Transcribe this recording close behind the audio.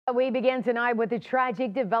We begin tonight with the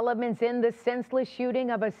tragic developments in the senseless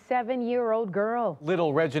shooting of a 7-year-old girl.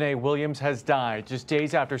 Little Reginae Williams has died just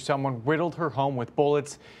days after someone riddled her home with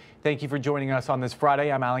bullets. Thank you for joining us on this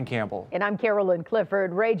Friday. I'm Alan Campbell. And I'm Carolyn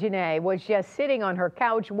Clifford. Reginae was just sitting on her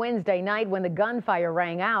couch Wednesday night when the gunfire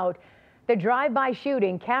rang out. The drive-by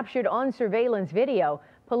shooting captured on surveillance video.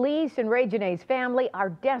 Police and Reginae's family are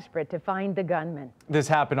desperate to find the gunman. This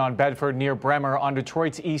happened on Bedford near Bremer on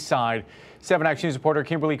Detroit's east side. 7 Action News reporter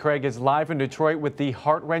Kimberly Craig is live in Detroit with the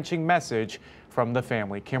heart-wrenching message from the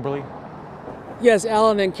family. Kimberly? Yes,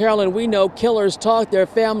 Alan and Carolyn, we know killers talk, their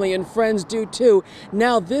family and friends do too.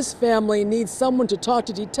 Now this family needs someone to talk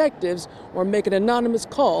to detectives or make an anonymous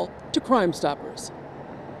call to Crime Stoppers.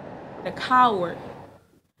 The coward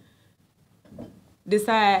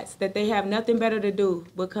decides that they have nothing better to do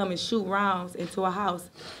but come and shoot rounds into a house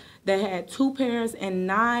that had 2 parents and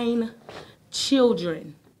 9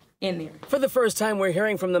 children in there. For the first time, we're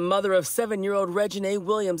hearing from the mother of 7-year-old Reginae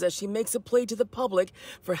Williams as she makes a plea to the public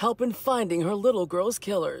for help in finding her little girl's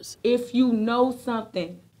killers. If you know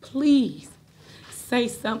something, please say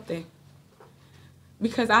something,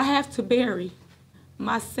 because I have to bury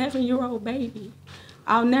my 7-year-old baby.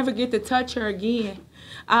 I'll never get to touch her again.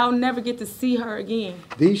 I'll never get to see her again.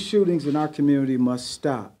 These shootings in our community must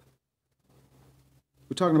stop.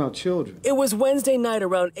 We're talking about children. It was Wednesday night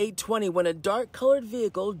around 8:20 when a dark-colored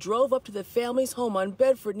vehicle drove up to the family's home on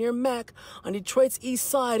Bedford near Mack on Detroit's east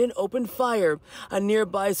side and opened fire. A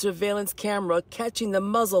nearby surveillance camera catching the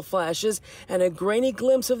muzzle flashes and a grainy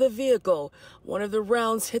glimpse of the vehicle. One of the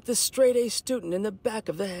rounds hit the straight-A student in the back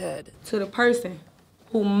of the head. To the person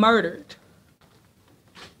who murdered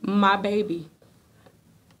my baby,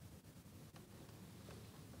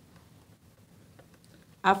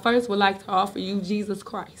 I first would like to offer you Jesus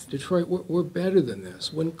Christ. Detroit, we're better than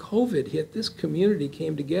this. When COVID hit, this community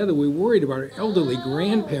came together. We worried about our elderly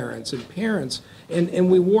grandparents and parents,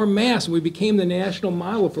 and we wore masks. We became the national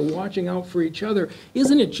model for watching out for each other.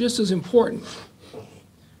 Isn't it just as important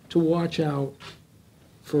to watch out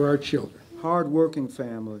for our children? Hard-working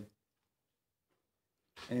family.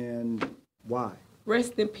 And why?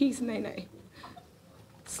 Rest in peace, Nene.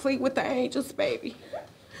 Sleep with the angels, baby.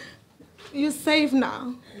 You're safe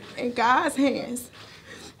now, in God's hands.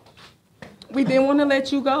 We didn't want to let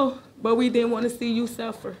you go, but we didn't want to see you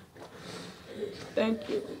suffer. Thank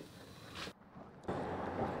you.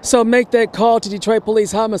 So make that call to Detroit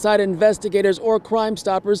Police Homicide Investigators or Crime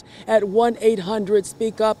Stoppers at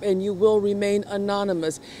 1-800-SPEAK-UP and you will remain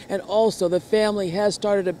anonymous. And also, the family has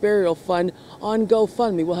started a burial fund on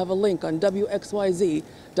GoFundMe. We'll have a link on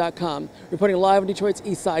WXYZ.com. Reporting live on Detroit's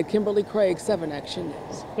east side, Kimberly Craig, 7 Action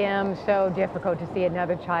News. Kim, so difficult to see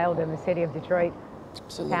another child in the city of Detroit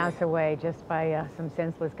pass away just by some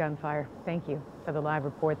senseless gunfire. Thank you for the live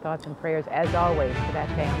report. Thoughts and prayers, as always, to that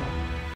family.